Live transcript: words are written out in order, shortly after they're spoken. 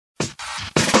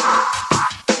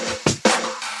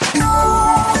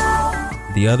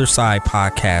The Other Side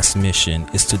podcast's mission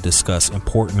is to discuss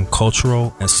important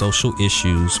cultural and social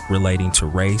issues relating to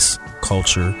race,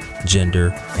 culture,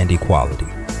 gender, and equality.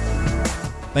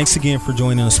 Thanks again for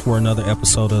joining us for another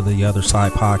episode of The Other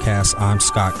Side podcast. I'm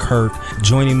Scott Kirk.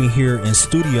 Joining me here in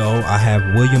studio, I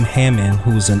have William Hammond,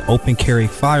 who's an open carry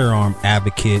firearm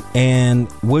advocate.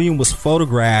 And William was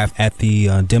photographed at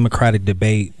the Democratic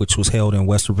debate, which was held in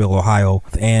Westerville, Ohio.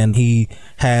 And he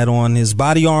had on his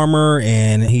body armor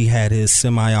and he had his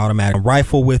semi-automatic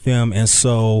rifle with him. And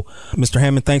so, Mr.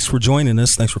 Hammond, thanks for joining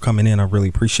us. Thanks for coming in. I really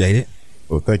appreciate it.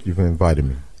 Well, thank you for inviting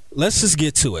me. Let's just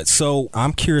get to it. So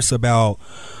I'm curious about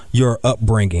your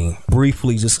upbringing.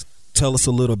 Briefly, just tell us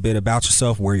a little bit about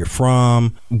yourself, where you're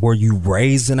from. Were you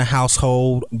raised in a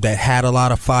household that had a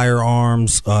lot of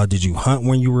firearms? Did you hunt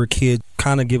when you were a kid?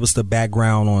 Kind of give us the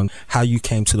background on how you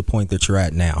came to the point that you're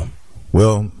at now.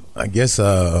 Well, I guess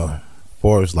as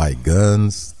far as like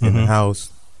guns in the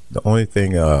house, the only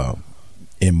thing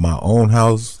in my own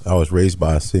house, I was raised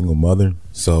by a single mother.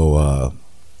 So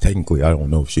technically, I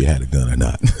don't know if she had a gun or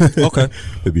not. Okay.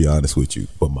 To be honest with you.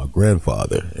 But my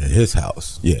grandfather at his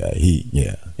house, he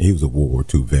was a World War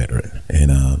II veteran.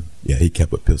 And he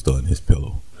kept a pistol in his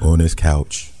pillow on his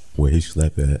couch where he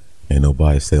slept at. And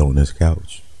nobody sat on his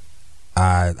couch.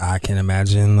 I can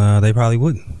imagine they probably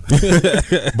wouldn't.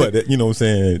 But you know what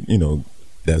I'm saying?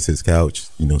 That's his couch.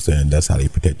 You know what I'm saying? That's how they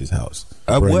protect his house.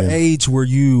 At what age were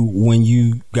you when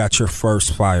you got your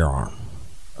first firearm?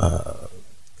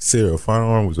 A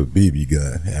firearm was a BB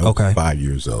gun. I was 5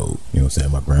 years old. You know what I'm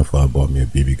saying? My grandfather bought me a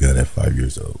BB gun at 5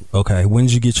 years old. Okay. When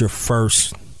did you get your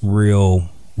first real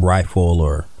rifle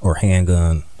or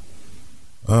handgun?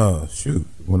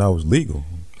 When I was legal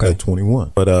at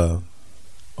 21. But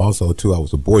also too, I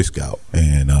was a Boy Scout,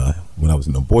 and when I was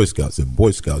in the Boy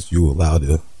Scouts, you were allowed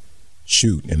to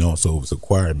shoot, and also it was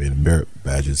requirement and merit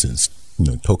badges and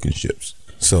tokenships.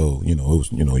 So it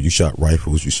was you shot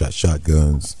rifles, you shot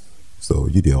shotguns. So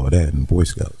you did all that in Boy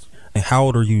Scouts. And how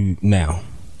old are you now?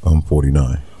 I'm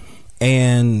 49.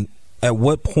 And at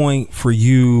what point for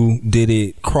you did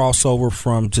it cross over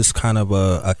from just kind of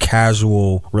a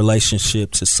casual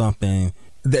relationship to something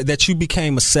that you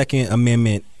became a Second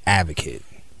Amendment advocate?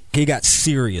 It got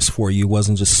serious for you. It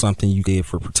wasn't just something you did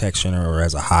for protection or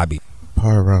as a hobby.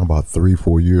 Probably around about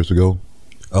 3-4 years ago.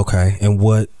 Okay. And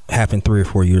what happened 3 or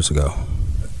 4 years ago?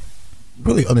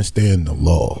 Really understand the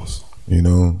laws.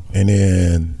 And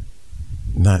then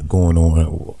not going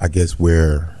on, I guess,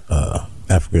 where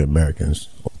African Americans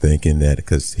thinking that,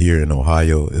 because here in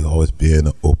Ohio, it's always been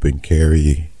an open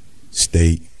carry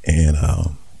state. And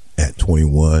at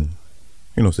 21,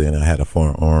 I had a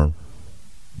firearm,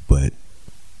 but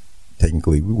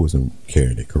technically we wasn't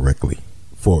carrying it correctly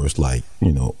for us, like,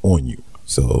 on you.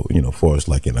 So, for us,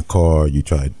 like in a car, you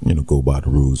try, go by the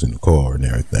rules in the car and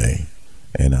everything.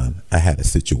 And I had a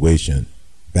situation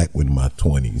back when in my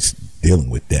 20s dealing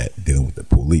with the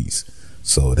police.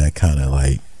 So that kind of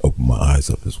like opened my eyes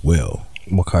up as well.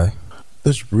 Okay.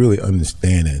 Just really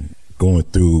understanding, going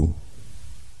through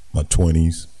my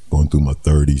 20s, going through my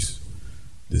 30s,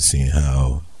 just seeing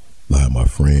how a lot of my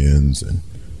friends and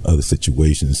other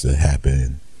situations that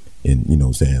happen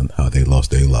and, how they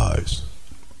lost their lives.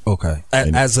 Okay.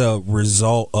 As a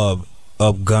result of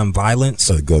gun violence?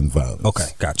 Gun violence. Okay,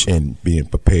 gotcha. And being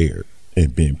prepared.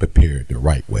 And being prepared the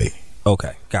right way.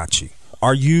 Okay, got you.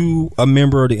 Are you a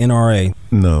member of the NRA?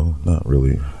 No, not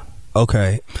really.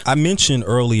 Okay. I mentioned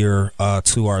earlier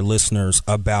to our listeners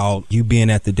about you being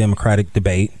at the Democratic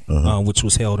debate, which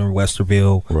was held in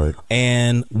Westerville. Right.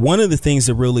 And one of the things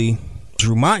that really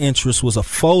drew my interest was a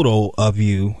photo of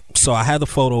you. So I have the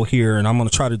photo here, and I'm going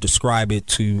to try to describe it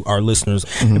to our listeners.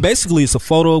 And basically, it's a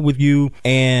photo with you,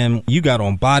 and you got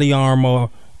on body armor,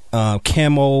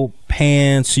 camo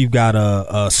pants. You've got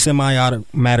a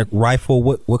semi-automatic rifle.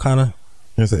 What kind of?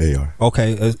 It's an AR.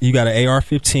 Okay, you got an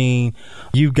AR-15.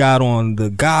 You got on the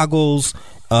goggles.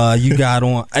 You got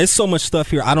on. It's so much stuff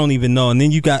here. I don't even know. And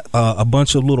then you got a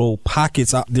bunch of little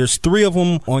pockets. There's 3 of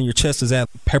them on your chest. Is that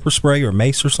pepper spray or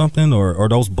mace or something, or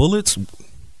those bullets?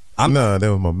 No, that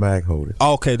was my mag holders.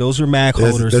 Okay, those are mag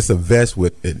holders. That's a vest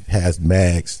with it has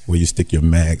mags where you stick your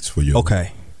mags for your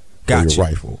your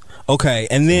rifle. Okay,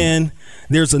 and then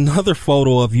there's another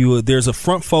photo of you. There's a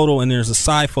front photo and there's a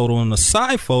side photo. In the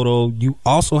side photo, you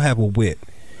also have a whip.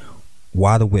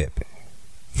 Why the whip?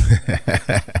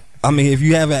 I mean, if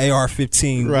you have an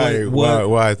AR-15, right?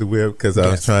 Why is the whip? Because I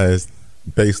was trying to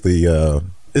basically,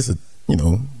 it's a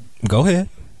Go ahead.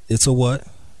 It's a what?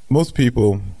 Most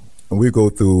people, we go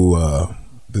through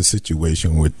the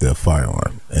situation with the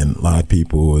firearm, and a lot of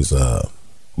people is a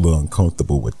little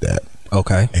uncomfortable with that.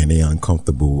 Okay. And they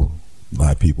uncomfortable. A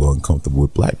lot of people are uncomfortable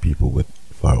with black people with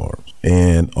firearms.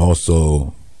 And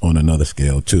also on another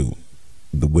scale too,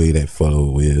 the way that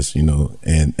fellow is,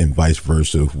 and vice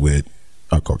versa with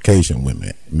a Caucasian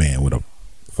man with a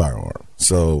firearm.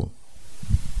 So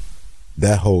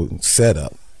that whole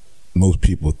setup, most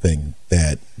people think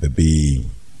that to be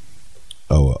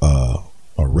a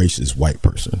racist white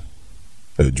person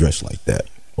to dress like that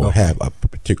or have a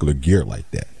particular gear like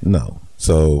that. No.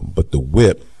 So, but the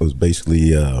whip was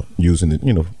basically using it,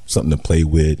 something to play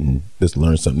with and just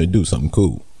learn something to do, something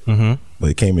cool. Mm-hmm.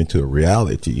 But it came into a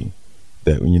reality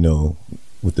that,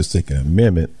 with the Second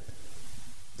Amendment,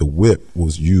 the whip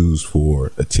was used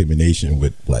for intimidation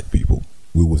with black people.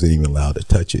 We wasn't even allowed to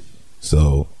touch it.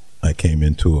 So I came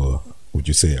into a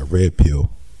red pill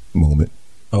moment.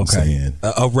 Okay. Saying,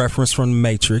 a reference from the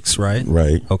Matrix, right?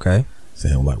 Right. Okay.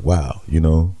 Saying like, wow,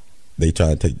 they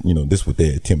try to take, this is what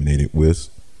they're intimidated with.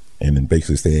 And then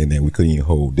basically saying that we couldn't even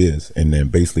hold this. And then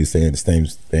basically saying the same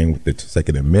thing with the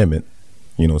Second Amendment,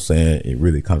 saying it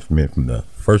really comes from the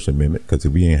First Amendment. Because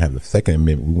if we didn't have the Second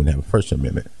Amendment, we wouldn't have a First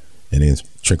Amendment. And then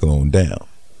trickle on down.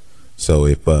 So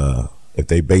if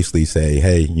they basically say,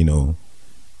 hey,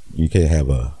 you can't have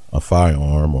a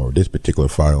firearm or this particular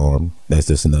firearm, that's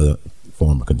just another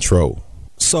form of control.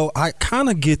 So I kind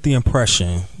of get the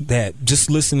impression that just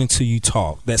listening to you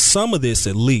talk, that some of this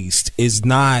at least is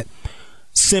not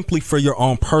simply for your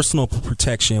own personal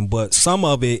protection, but some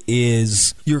of it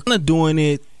is you're kind of doing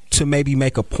it to maybe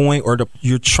make a point, or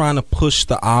you're trying to push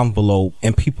the envelope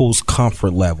and people's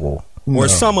comfort level. Or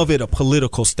some of it a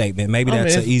political statement. Maybe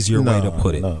that's an easier way to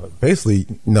put it. No. Basically,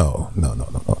 no.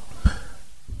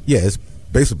 Yeah, it's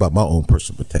basically about my own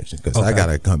personal protection, because I got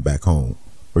to come back home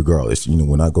regardless.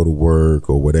 When I go to work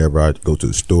or whatever, I go to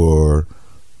the store,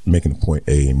 making a point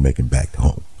A and making back to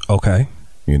home. Okay.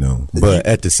 But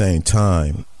at the same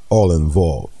time, all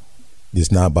involved.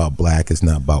 It's not about black, it's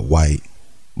not about white.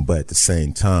 But at the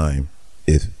same time,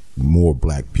 if more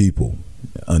black people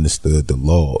understood the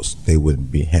laws, they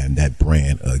wouldn't be having that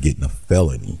brand of getting a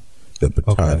felony to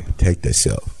try to protect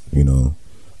themselves,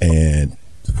 And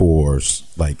for,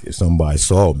 like, if somebody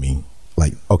saw me,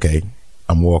 like, okay,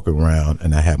 I'm walking around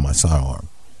and I have my sidearm.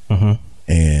 Mm-hmm.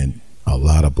 And a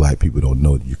lot of black people don't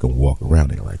know that you can walk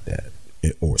around there like that,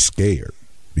 or scared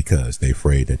because they're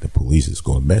afraid that the police is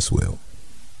going to mess with them.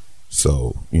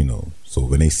 So, so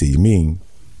when they see me,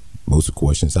 most of the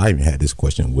questions, I even had this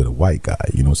question with a white guy,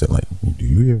 saying like, do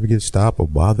you ever get stopped or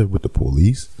bothered with the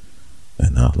police?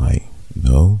 And I'm like,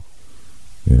 no,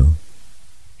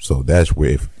 So that's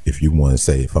where, if you want to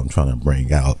say, if I'm trying to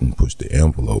bring out and push the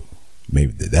envelope,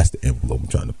 maybe that's the envelope I'm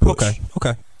trying to push.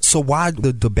 Okay. So why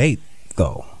the debate,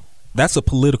 though? That's a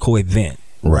political event,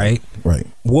 right? Right.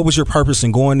 What was your purpose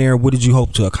in going there? What did you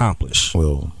hope to accomplish?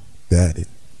 Well,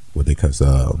 because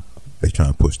they try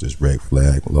to push this red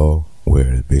flag law,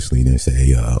 where basically they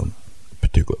say a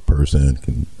particular person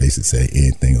can basically say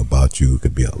anything about you. It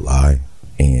could be a lie,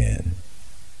 and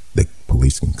the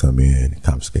police can come in and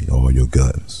confiscate all your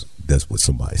guns. That's what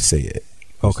somebody said.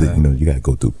 Okay. So, you got to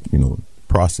go through,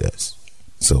 process.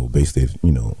 So basically, if,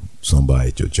 somebody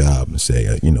at your job and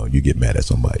say, you get mad at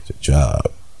somebody at your job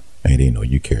and they know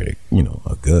you carry,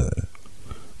 a gun.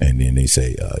 And then they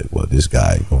say, well, this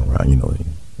guy going around,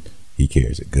 he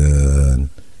carries a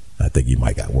gun. I think he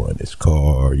might got one in his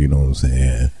car, you know what I'm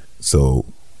saying? So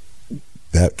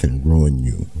that can ruin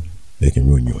you. They can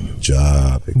ruin you on your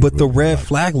job. But the red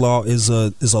flag law is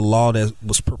a law that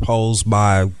was proposed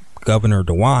by Governor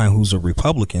DeWine, who's a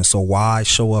Republican. So why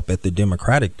show up at the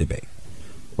Democratic debate?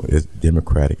 Well, it's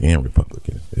Democratic and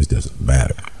Republican. It doesn't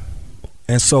matter.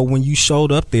 And so when you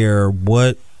showed up there,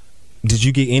 what did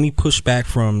you get any pushback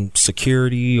from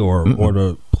security or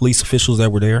the police officials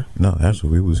that were there? No,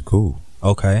 actually, it was cool.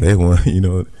 Okay. They want,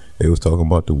 they was talking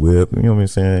about the whip. You know what I'm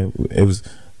saying? It was.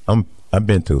 I've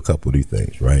been to a couple of these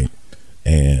things, right?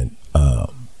 And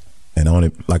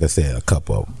only, like I said, a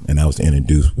couple of them. And I was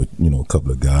introduced with a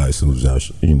couple of guys who was out,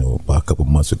 about a couple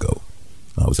of months ago.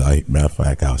 I was out. Matter of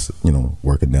fact, I was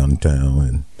working downtown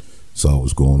and saw what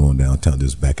was going on downtown.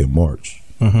 This back in March.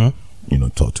 Mm-hmm.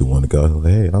 Talked to one of the guys.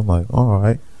 Like, hey, and I'm like, all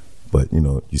right, but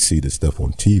you see this stuff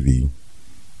on TV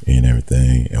and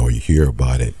everything, or you hear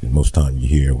about it. And most time you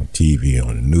hear on TV and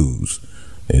on the news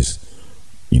is,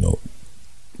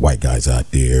 white guys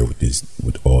out there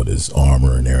with all this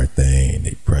armor and everything, and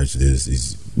they prejudice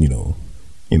is, I'm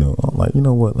like, you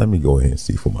know what? Let me go ahead and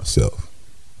see for myself.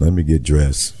 Let me get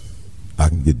dressed. I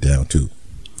can get down too.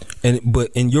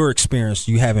 But in your experience,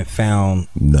 you haven't found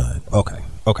none. Okay.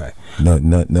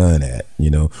 None of that.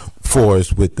 For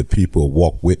us, with the people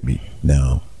walk with me.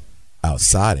 Now,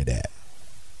 outside of that,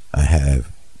 I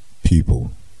have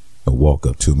people that walk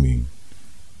up to me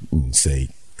and say,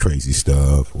 crazy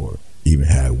stuff, or even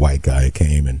had a white guy that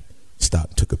came and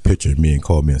stopped, took a picture of me and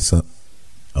called me a son.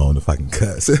 I don't know if I can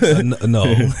cuss. No,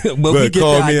 but we get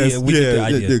the idea. We get the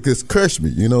idea. Just curse me,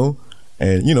 you know.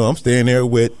 And I'm standing there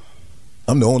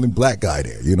I'm the only black guy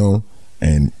there,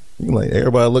 and like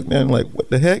everybody looked at him like, what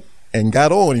the heck? And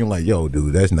got on. You're like, yo,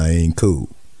 dude, ain't cool.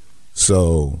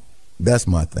 So that's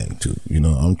my thing too.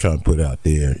 I'm trying to put it out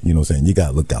there. Saying you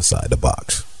gotta look outside the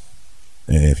box.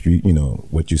 And if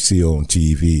what you see on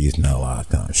TV is not a lot of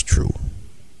times true.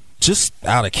 Just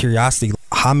out of curiosity,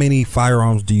 how many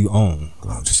firearms do you own?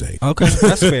 I'll just say. Okay,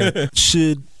 that's fair.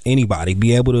 Should anybody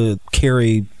be able to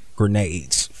carry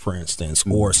grenades, for instance,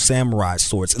 or samurai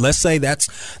swords? Let's say that's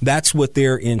what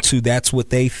they're into. That's what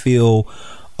they feel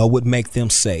would make them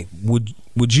safe.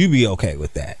 Would you be okay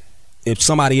with that if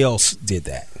somebody else did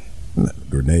that?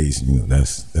 Grenades,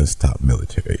 that's top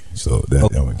military. So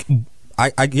that one.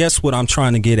 I guess what I'm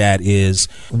trying to get at is,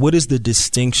 what is the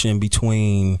distinction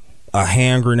between a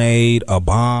hand grenade, a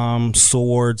bomb,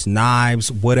 swords,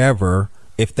 knives, whatever?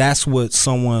 If that's what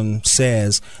someone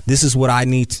says, this is what I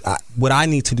need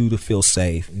to do to feel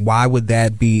safe, why would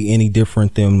that be any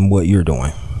different than what you're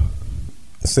doing?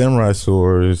 A samurai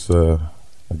sword is a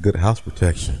good house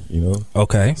protection,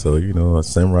 Okay. So, a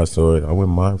samurai sword, I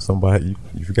wouldn't mind somebody,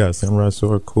 if you got a samurai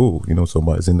sword, cool.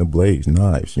 Somebody's in the blades,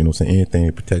 knives, anything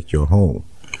to protect your home.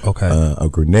 Okay. A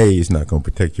grenade is not going to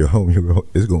protect your home.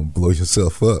 It's going to blow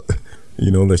yourself up,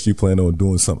 unless you plan on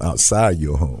doing something outside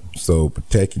your home. So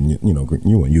protecting, you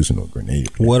weren't using no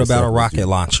grenade. What about a rocket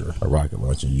launcher? A rocket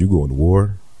launcher. You going to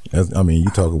war? You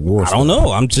talking war. I don't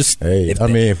know. I'm just. Hey,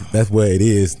 if that's what it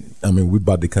is, we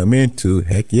about to come into,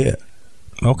 heck yeah.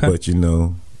 Okay.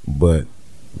 But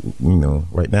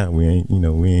right now we ain't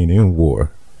in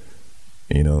war.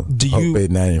 Do you? Hope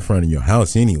it's not in front of your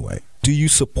house anyway. Do you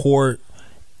support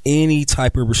any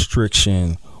type of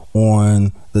restriction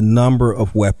on the number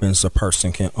of weapons a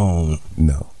person can own?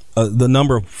 No. The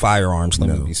number of firearms. Let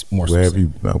me be more specific.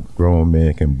 Wherever a grown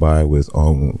man can buy with his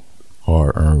own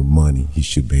hard-earned money, he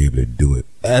should be able to do it.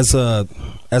 As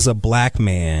a black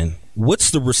man, what's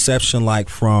the reception like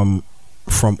from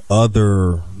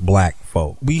other black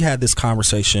folk? We had this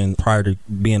conversation prior to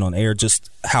being on air, just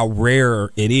how rare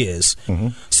it is. Mm-hmm.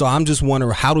 So I'm just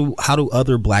wondering, how do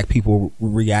other black people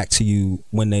react to you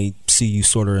when they see you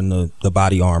sort of in the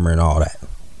body armor and all that?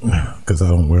 Because I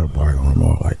don't wear body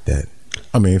armor like that.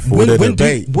 For the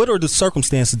debate. What are the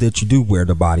circumstances that you do wear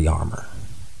the body armor?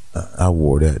 I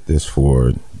wore this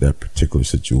for that particular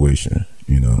situation,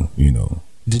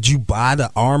 Did you buy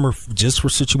the armor just for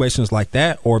situations like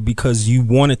that, or because you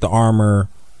wanted the armor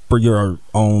for your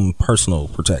own personal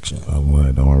protection? I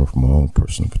wanted the armor for my own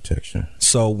personal protection.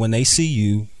 So when they see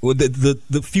you,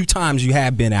 the few times you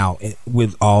have been out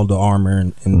with all the armor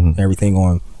and mm-hmm. everything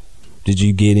on, did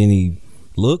you get any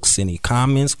looks, any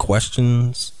comments,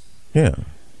 questions? Yeah,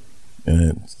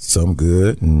 and some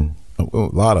good, and a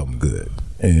lot of them good,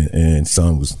 and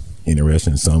some was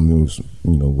interesting. Some was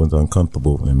was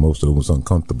uncomfortable, and most of it was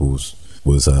uncomfortable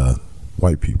was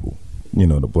white people.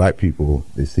 The black people,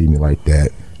 they see me like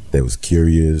that, they was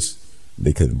curious,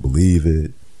 they couldn't believe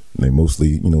it. And they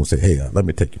mostly say, hey, let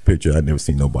me take a picture. I never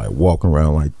seen nobody walking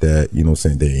around like that.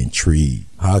 Saying they're intrigued.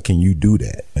 How can you do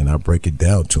that? And I break it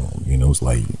down to them. It's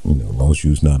like, as long as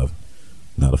you's not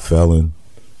a felon,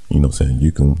 saying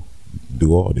you can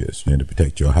do all this and to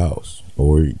protect your house,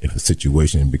 or if a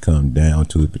situation become down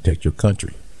to protect your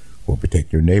country or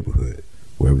protect your neighborhood,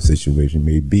 wherever the situation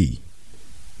may be,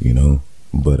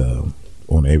 but on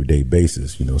an everyday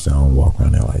basis, so I don't walk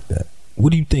around there like that.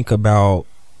 What do you think about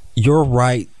your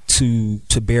right to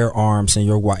bear arms and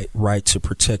your right to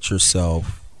protect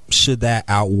yourself? Should that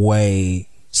outweigh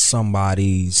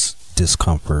somebody's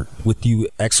discomfort with you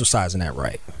exercising that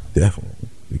right? Definitely,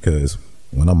 because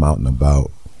when I'm out and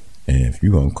about, and if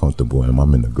you're uncomfortable and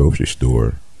I'm in the grocery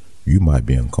store, you might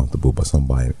be uncomfortable, but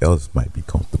somebody else might be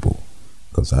comfortable.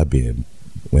 Because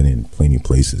went in plenty of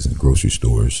places in grocery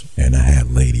stores, and I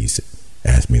had ladies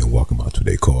ask me to walk them out to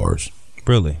their cars.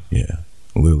 Really? Yeah,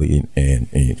 literally,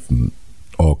 and from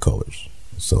all colors.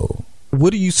 So,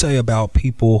 what do you say about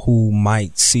people who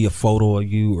might see a photo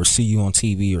of you or see you on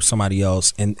TV or somebody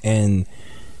else and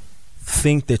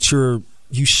think that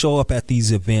you show up at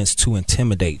these events to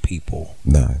intimidate people?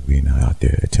 Nah, we're not out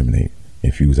there to intimidate.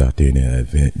 If you was out there in that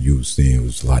event, you was seeing it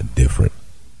was a lot different.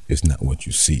 It's not what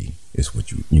you see. It's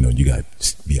what you got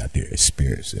to be out there,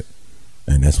 experience it.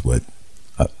 And that's what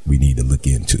we need to look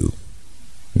into,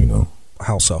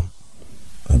 How so?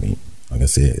 Like I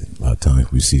said, a lot of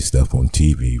times we see stuff on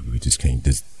TV. We just can't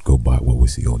just go by what we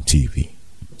see on TV.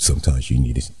 Sometimes you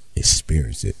need to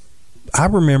experience it I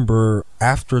remember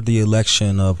after the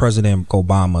election of President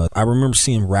Obama, I remember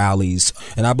seeing rallies,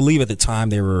 and I believe at the time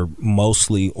they were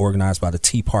mostly organized by the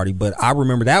Tea Party, but I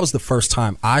remember that was the first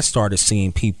time I started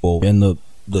seeing people in the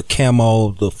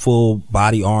camo, the full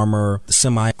body armor, the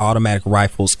semi-automatic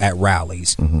rifles at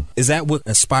rallies. Mm-hmm. Is that what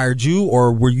inspired you,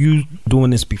 or were you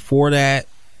doing this before that?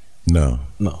 No.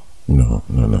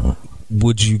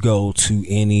 Would you go to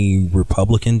any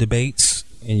Republican debates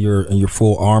in your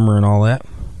full armor and all that?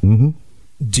 Mm-hmm.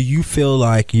 Do you feel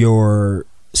like your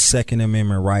Second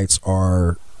Amendment rights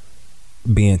are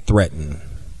being threatened?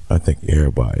 I think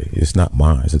everybody. It's not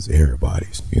mine. It's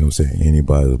everybody's. You know what I'm saying?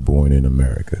 Anybody that's born in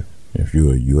America. If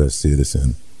you're a U.S.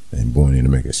 citizen and born in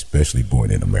America, especially born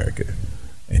in America,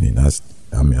 and then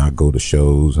I go to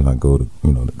shows and I go to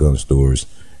the gun stores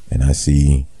and I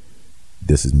see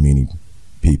just as many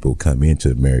people come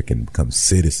into America and become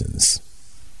citizens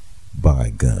by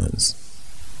guns.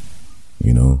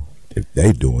 If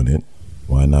they doing it,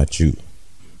 why not you?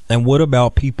 And what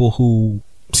about people who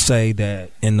say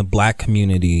that in the black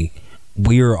community,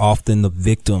 we are often the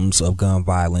victims of gun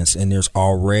violence and there's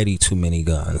already too many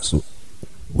guns?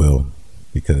 Well,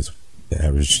 because the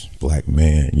average black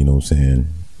man,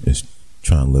 is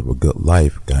trying to live a good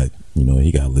life.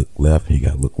 He got to look left, he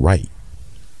got to look right.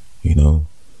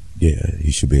 Yeah, he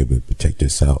should be able to protect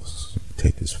his house,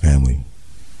 protect his family.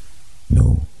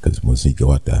 Because once he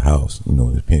go out the house,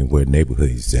 depending where the neighborhood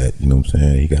he's at, he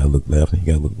got to look left and he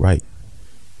got to look right.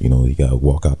 He got to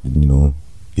walk out,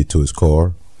 get to his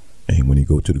car. And when he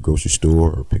go to the grocery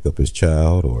store or pick up his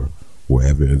child or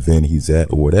wherever event he's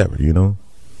at or whatever,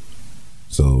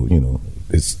 So,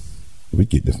 we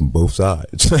get this from both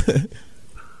sides.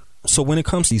 So when it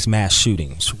comes to these mass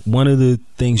shootings, one of the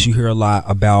things you hear a lot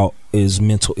about is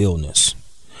mental illness,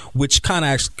 which kind of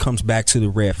actually comes back to the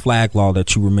red flag law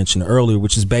that you were mentioning earlier,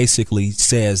 which is basically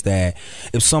says that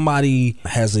if somebody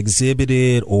has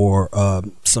exhibited or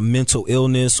some mental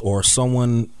illness, or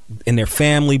someone in their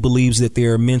family believes that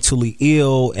they're mentally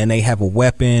ill and they have a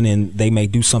weapon and they may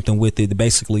do something with it,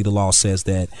 basically the law says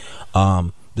that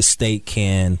the state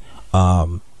can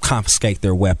confiscate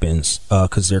their weapons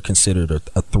because they're considered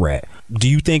a threat. Do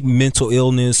you think mental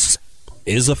illness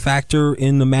is a factor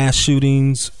in the mass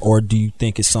shootings, or do you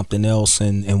think it's something else?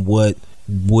 And what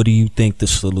do you think the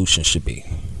solution should be?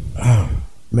 I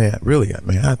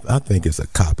think it's a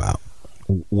cop-out.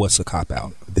 What's a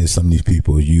cop-out? There's some of these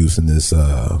people using this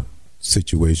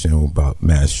situation about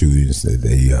mass shootings that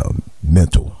they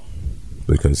mental,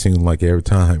 because it seems like every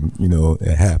time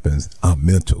it happens, I'm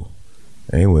mental.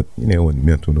 They wasn't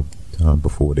mental the time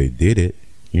before they did it.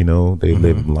 They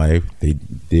lived life. They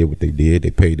did what they did.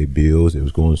 They paid their bills. They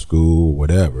was going to school,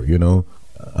 whatever.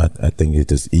 I think it's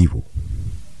just evil.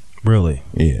 Really?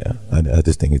 Yeah, I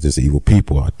just think it's just evil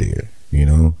people out there.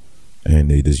 And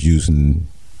they just using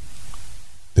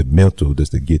the mental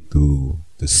just to get through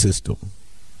the system.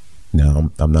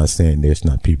 Now, I'm not saying there's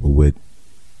not people with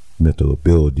mental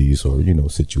abilities or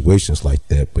situations like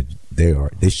that, but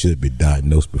they should be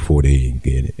diagnosed before they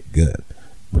get a gun.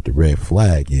 But the red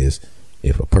flag is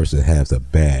if a person has a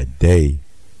bad day,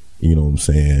 just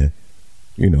an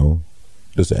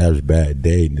average bad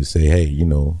day, and to say, hey,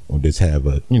 or just have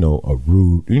a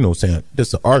rude, saying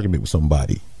just an argument with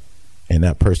somebody, and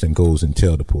that person goes and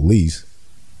tell the police,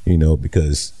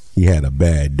 because he had a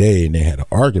bad day and they had an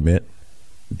argument,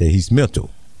 that he's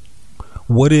mental.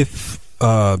 What if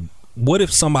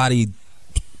somebody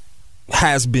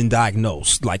has been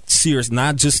diagnosed, like serious,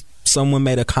 not just someone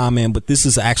made a comment, but this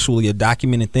is actually a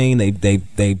documented thing.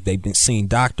 They've been seeing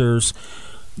doctors.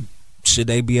 Should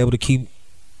they be able to keep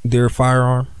their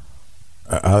firearm?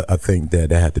 I think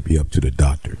that had to be up to the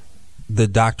doctor. The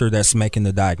doctor that's making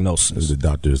the diagnosis. The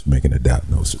doctor is making the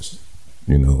diagnosis.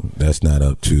 That's not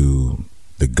up to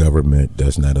the government.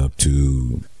 That's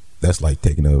like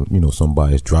taking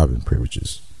somebody's driving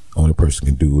privileges. Only person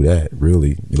can do that,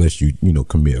 really, unless you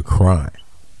commit a crime.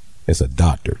 It's a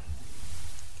doctor.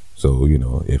 So,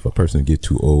 if a person get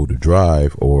too old to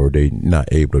drive, or they not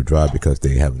able to drive because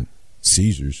they having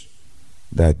seizures,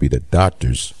 that'd be the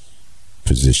doctor's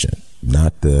position,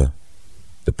 not the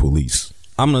police.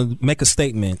 I'm going to make a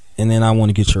statement, and then I want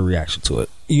to get your reaction to it.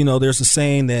 There's a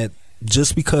saying that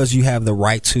just because you have the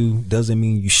right to doesn't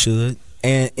mean you should.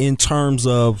 And in terms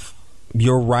of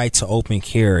your right to open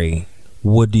carry,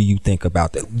 what do you think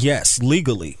about that? Yes,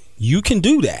 legally, you can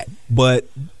do that, but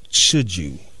should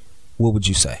you? What would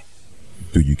you say?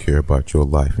 Do you care about your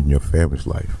life and your family's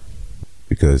life?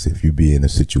 Because if you be in a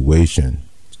situation,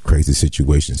 crazy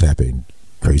situations happen,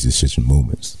 crazy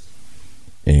moments,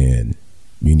 and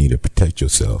you need to protect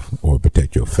yourself or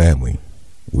protect your family,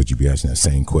 would you be asking that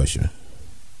same question?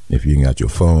 if you ain't got your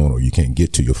phone or you can't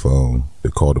get to your phone, to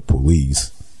call the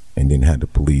police and then have the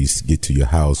police get to your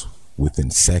house within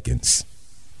seconds,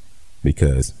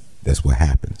 because that's what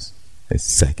happens. It's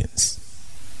seconds.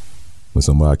 When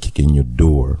somebody kick in your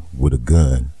door with a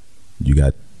gun, you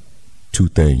got two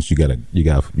things. You got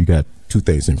two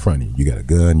things in front of you. You got a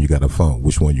gun, you got a phone.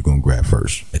 Which one you gonna grab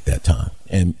first at that time?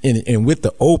 And with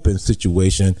the open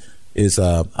situation is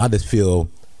I just feel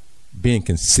being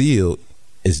concealed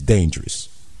is dangerous.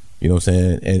 You know what I'm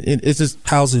saying? And it's just,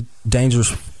 how's it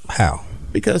dangerous? How?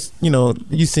 Because,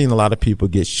 you've seen a lot of people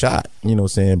get shot,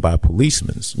 by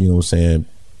policemen,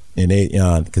 and they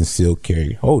concealed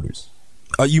carry holders.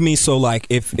 You mean, so like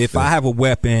if I have a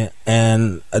weapon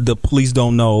and the police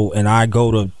don't know and I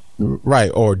go to...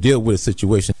 Right, or deal with a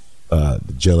situation. The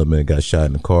gentleman got shot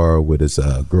in the car with his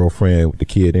girlfriend with the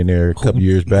kid in there a couple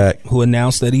years back. Who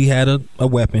announced that he had a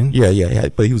weapon. Yeah,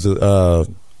 but he was a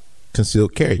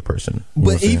concealed carry person.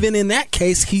 But even in that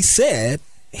case, he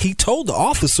told the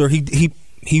officer, he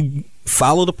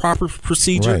followed the proper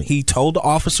procedure. Right. He told the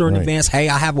officer in advance, hey,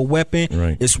 I have a weapon.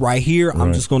 Right. It's right here. Right.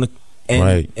 I'm just going to...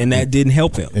 And that didn't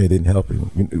help him. It didn't help him.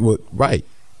 Well, right.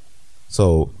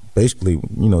 So basically,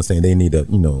 they need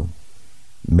to,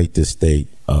 make this state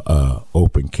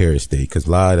open carry state, because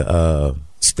a lot of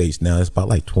states now, it's about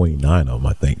like 29 of them,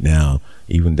 I think now.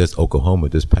 Even this Oklahoma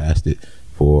just passed it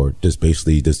for just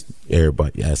basically just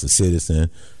everybody as a citizen,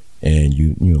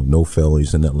 and no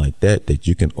felonies and nothing like that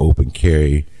you can open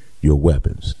carry your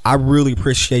weapons. I really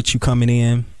appreciate you coming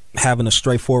in, having a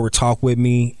straightforward talk with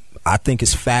me. I think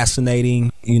it's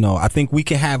fascinating. I think we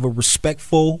can have a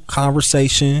respectful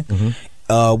conversation.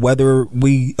 Whether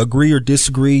we agree or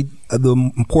disagree,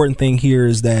 the important thing here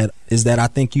is that I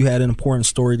think you had an important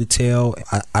story to tell.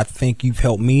 I think you've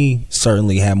helped me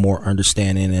certainly have more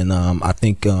understanding, and I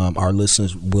think our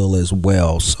listeners will as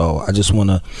well. So I just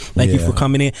want to thank you for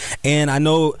coming in. And I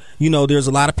know, there's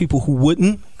a lot of people who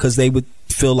wouldn't, because they would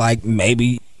feel like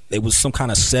maybe it was some kind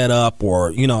of setup or,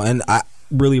 and I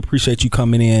really appreciate you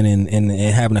coming in and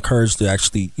having the courage to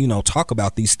actually, talk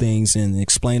about these things and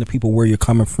explain to people where you're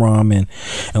coming from and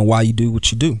why you do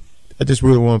what you do. I just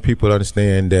really want people to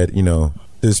understand that,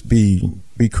 just be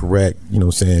correct,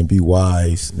 be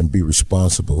wise and be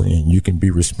responsible. And you can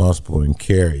be responsible and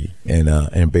carry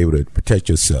and be able to protect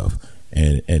yourself,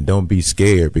 and don't be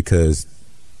scared because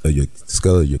of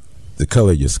the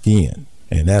color of your skin.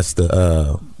 And that's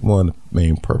the one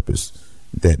main purpose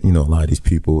that, a lot of these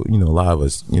people, a lot of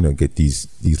us, get these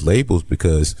labels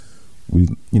because we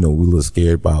look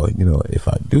scared about, if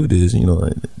I do this,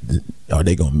 are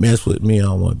they going to mess with me? I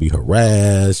don't want to be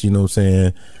harassed, you know what I'm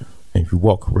saying? And if you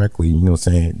walk correctly, you know what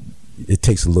I'm saying, it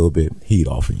takes a little bit heat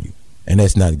off of you. And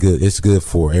that's not good. It's good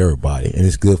for everybody. And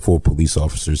it's good for police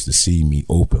officers to see me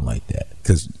open like that.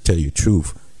 Because to tell you the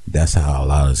truth, that's how a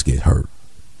lot of us get hurt.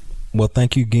 Well,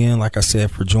 thank you again, like I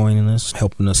said, for joining us,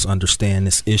 helping us understand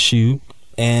this issue.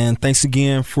 And thanks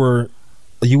again for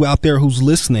you out there who's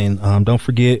listening. Don't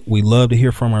forget, we love to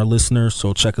hear from our listeners.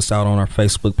 So check us out on our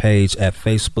Facebook page at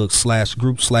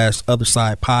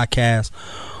Facebook.com/group/Otherside Podcast.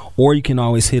 Or you can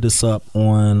always hit us up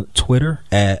on Twitter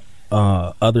at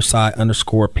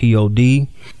Otherside_POD.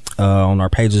 On our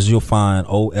pages, you'll find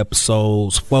old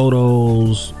episodes,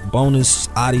 photos, bonus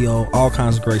audio, all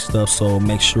kinds of great stuff. So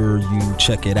make sure you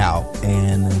check it out.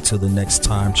 And until the next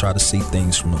time, try to see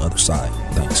things from the other side.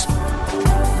 Thanks.